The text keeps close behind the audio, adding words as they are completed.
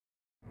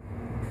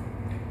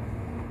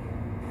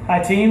Hi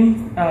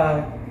team,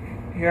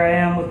 here I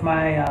am with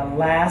my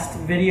last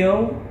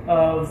video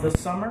of the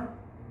summer.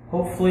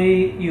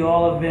 Hopefully you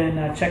all have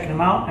been checking them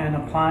out and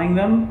applying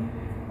them.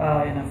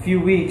 In a few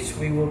weeks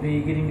we will be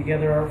getting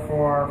together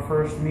for our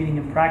first meeting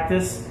and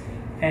practice,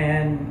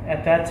 and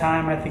at that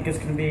time I think it's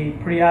going to be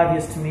pretty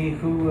obvious to me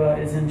who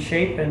is in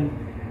shape and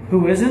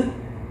who isn't.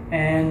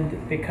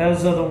 And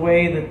because of the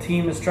way the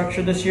team is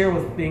structured this year,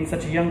 with being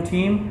such a young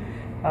team,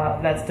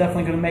 that's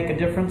definitely going to make a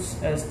difference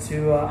as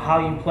to how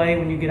you play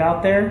when you get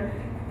out there.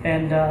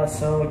 And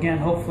so again,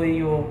 hopefully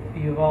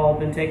you've all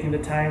been taking the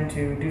time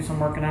to do some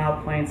working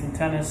out, playing some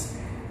tennis,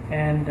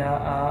 and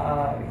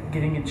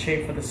getting in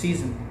shape for the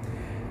season.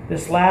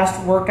 This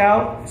last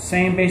workout,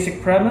 same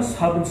basic premise,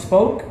 hub and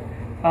spoke.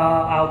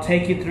 I'll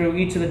take you through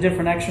each of the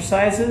different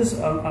exercises,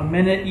 a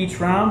minute each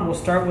round. We'll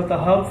start with the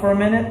hub for a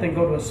minute, then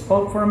go to a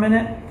spoke for a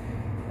minute,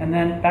 and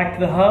then back to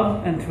the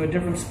hub and to a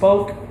different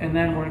spoke, and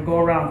then we're going to go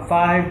around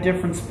 5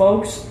 different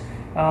spokes,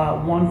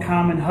 one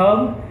common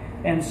hub.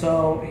 And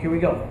so here we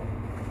go.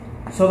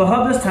 So the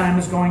hub this time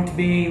is going to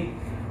be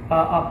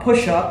a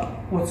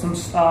push-up with some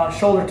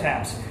shoulder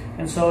taps.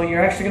 And so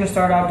you're actually going to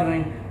start out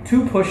doing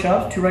 2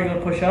 push-ups, 2 regular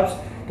push-ups,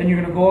 then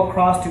you're going to go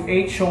across to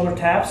 8 shoulder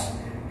taps,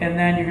 and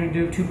then you're going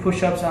to do 2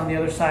 push-ups on the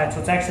other side. So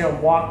it's actually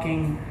a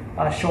walking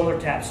shoulder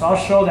tap. So I'll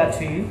show that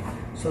to you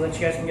so that you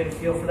guys can get a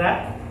feel for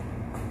that.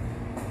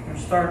 We're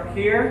going to start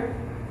here.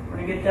 We're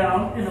going to get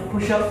down in a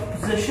push-up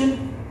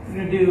position. We're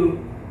going to do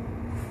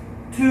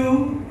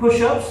 2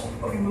 push-ups.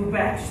 Let me move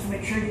back just to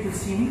make sure you can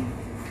see me.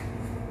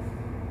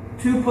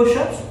 2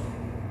 push-ups.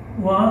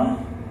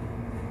 1,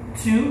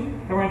 2.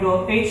 And we're going to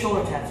go 8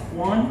 shoulder taps.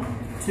 1,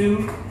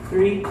 2,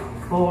 3,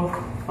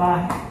 4,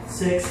 5,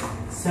 6,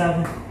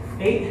 7,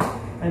 8.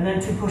 And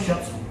then 2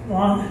 push-ups.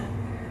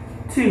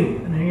 1, 2.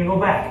 And then you're going to go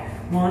back.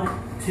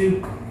 1,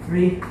 2,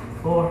 3,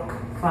 4,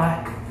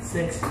 5,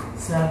 6,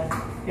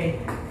 7, 8.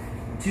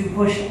 2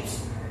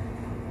 push-ups.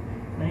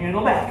 Then you're going to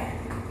go back.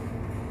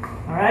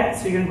 Alright,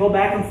 so you're going to go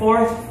back and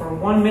forth for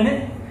 1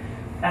 minute.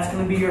 That's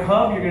going to be your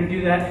hub. You're going to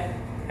do that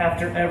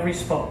after every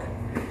spoke.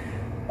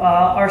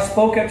 Our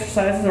spoke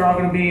exercises are all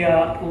going to be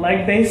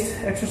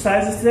leg-based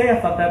exercises today.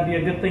 I thought that would be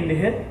a good thing to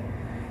hit.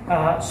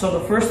 So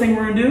the first thing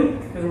we're going to do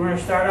is we're going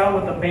to start out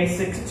with a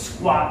basic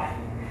squat.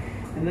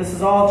 And this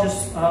is all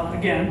just,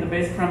 again, the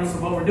basic premise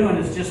of what we're doing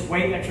is just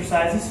weight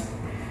exercises.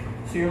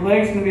 So your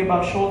legs are going to be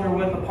about shoulder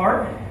width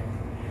apart.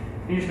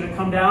 And you're just going to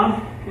come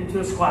down into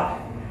a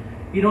squat.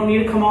 You don't need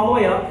to come all the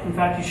way up. In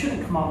fact, you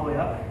shouldn't come all the way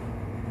up.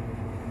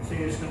 So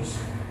you're just going to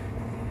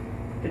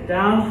get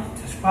down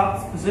to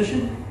squat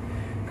position.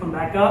 Come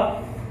back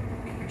up.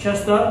 Keep your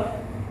chest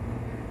up.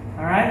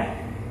 All right.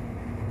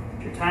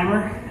 Get your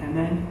timer, and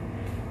then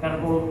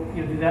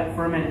you'll do that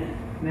for a minute.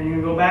 And then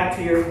you're going to go back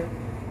to your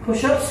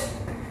push-ups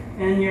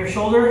and your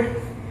shoulder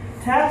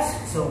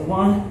taps. So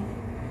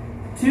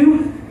 1, 2,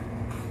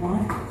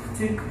 1,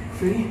 2,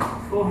 3,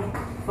 4,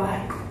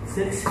 5,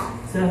 6,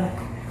 7,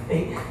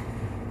 8.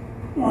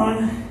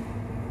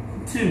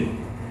 1, 2,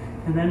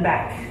 and then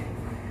back.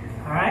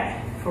 All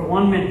right, for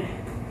 1 minute.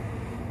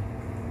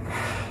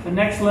 The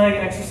next leg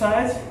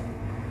exercise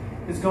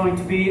is going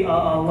to be a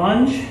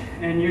lunge,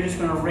 and you're just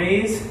going to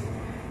raise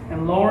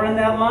and lower in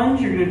that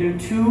lunge. You're going to do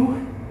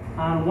 2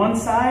 on one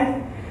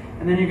side,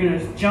 and then you're going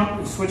to jump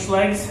and switch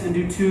legs and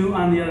do 2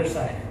 on the other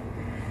side.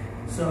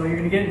 So you're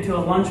going to get into a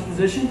lunge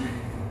position,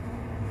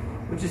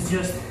 which is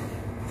just,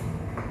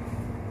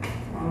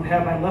 I'm going to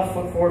have my left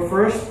foot forward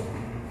first,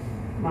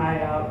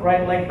 my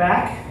right leg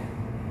back.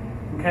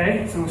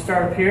 Okay, so I'm going to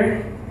start up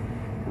here,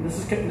 and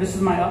this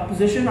is my up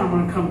position. I'm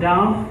going to come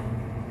down,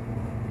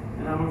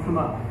 and I'm going to come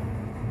up.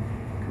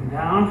 Come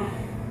down,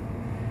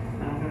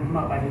 and I'm going to come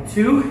up. I did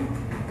 2,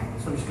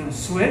 so I'm just going to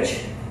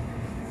switch.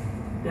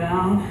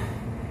 Down,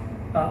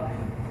 up,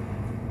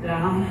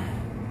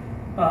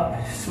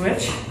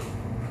 switch.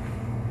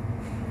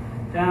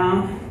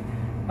 Down,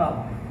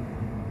 up,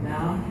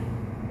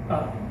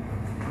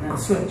 and then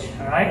switch.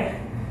 All right.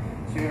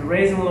 So you're going to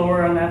raise and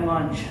lower on that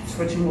lunge,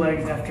 switching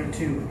legs after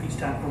 2 each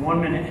time for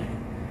 1 minute.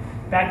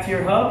 Back to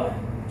your hub,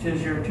 which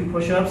is your 2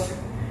 push-ups,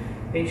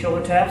 8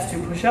 shoulder taps,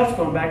 2 push-ups,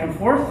 going back and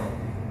forth.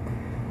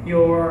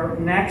 Your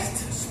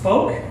next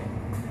spoke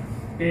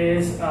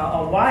is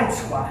a wide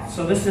squat.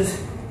 So this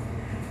is,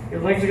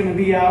 your legs are going to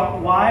be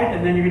out wide,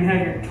 and then you're going to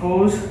have your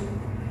toes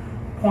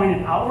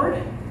pointed outward.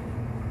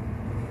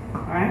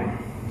 All right,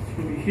 it's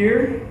going to be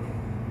here.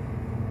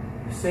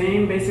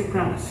 Same basic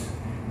premise.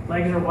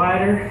 Legs are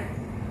wider.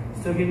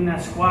 Still getting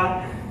that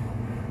squat.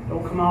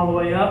 Don't come all the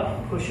way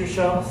up. Push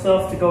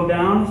yourself to go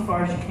down as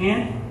far as you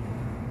can.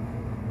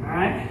 All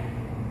right.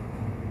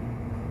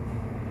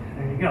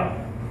 There you go.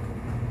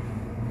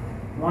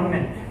 1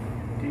 minute.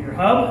 Do your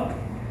hub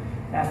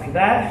after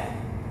that.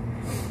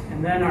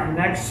 And then our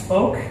next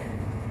spoke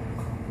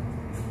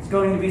is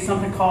going to be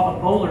something called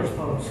a bowler's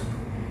pose.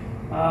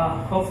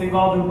 Hopefully you've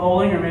all been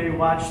bowling, or maybe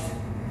watched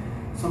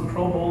some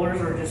pro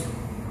bowlers, or just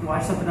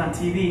watched something on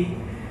TV.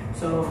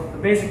 So the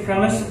basic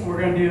premise, we're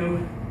going to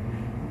do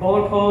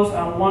bowler pose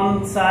on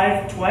one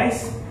side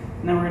twice,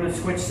 and then we're going to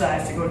switch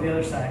sides to go to the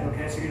other side.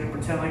 Okay, so you're going to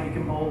pretend like you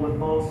can bowl with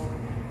both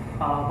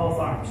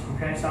arms.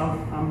 Okay, so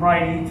I'm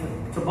righty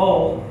to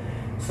bowl,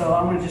 so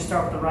I'm going to just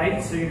start with the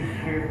right. So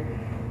your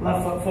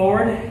left foot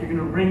forward. You're going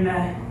to bring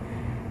that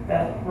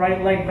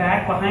right leg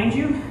back behind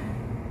you,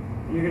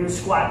 and you're going to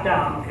squat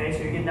down. Okay,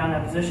 so you get down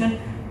that position,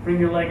 bring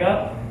your leg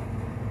up,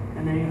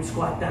 and then you're going to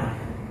squat down.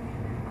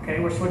 Okay,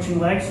 we're switching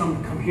legs, so I'm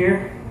going to come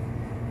here.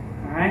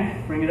 All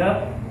right, bring it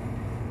up,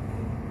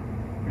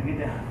 bring it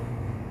down.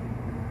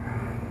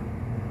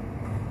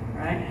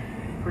 All right,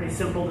 pretty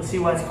simple to see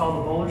why it's called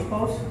the bowler's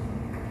pose.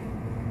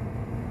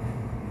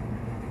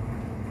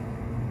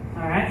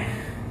 All right,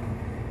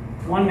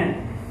 1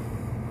 minute.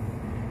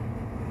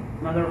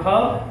 Another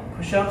hub,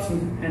 push-ups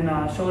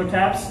and shoulder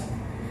taps.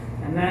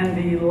 And then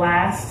the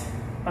last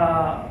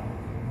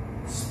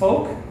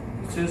spoke,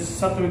 which is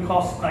something we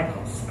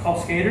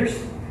call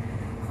skaters.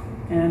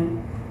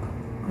 And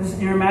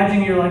you're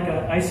imagining you're like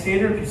an ice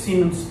skater. If you've seen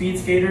them speed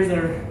skaters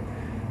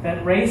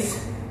that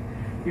race,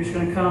 you're just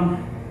going to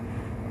come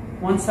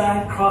one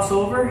side, cross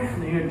over,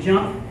 and then you're going to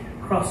jump,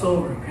 cross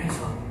over. Okay,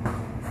 so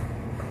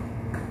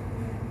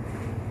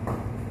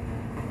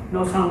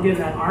notice how I'm getting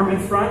that arm in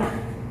front.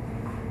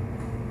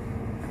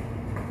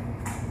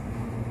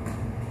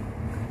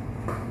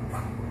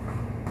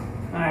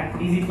 All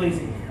right, easy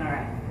peasy. All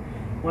right,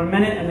 1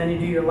 minute, and then you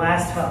do your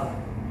last hub.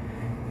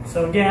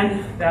 So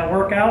again, that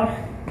workout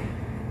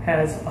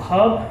has a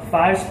hub,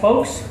 5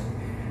 spokes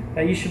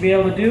that you should be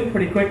able to do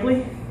pretty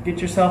quickly.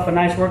 Get yourself a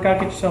nice workout,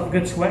 get yourself a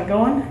good sweat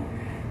going.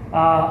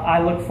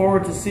 I look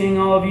forward to seeing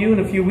all of you in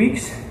a few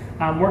weeks.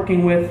 I'm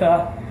working with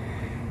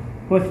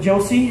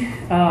Josie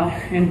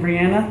and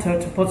Brianna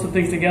to put some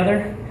things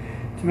together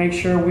to make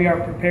sure we are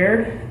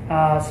prepared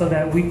so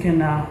that we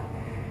can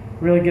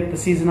really get the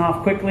season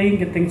off quickly,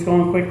 get things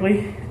going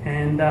quickly.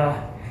 And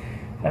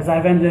as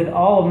I've ended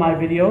all of my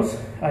videos,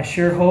 I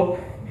sure hope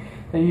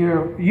that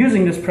you're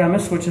using this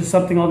premise, which is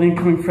something all the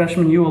incoming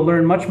freshmen you will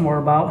learn much more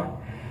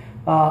about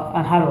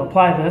on how to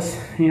apply this.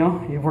 You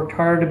know, you've worked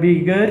hard to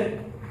be good,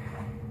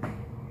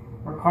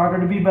 work harder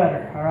to be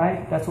better, all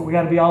right? That's what we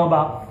got to be all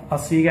about. I'll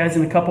see you guys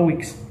in a couple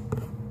weeks.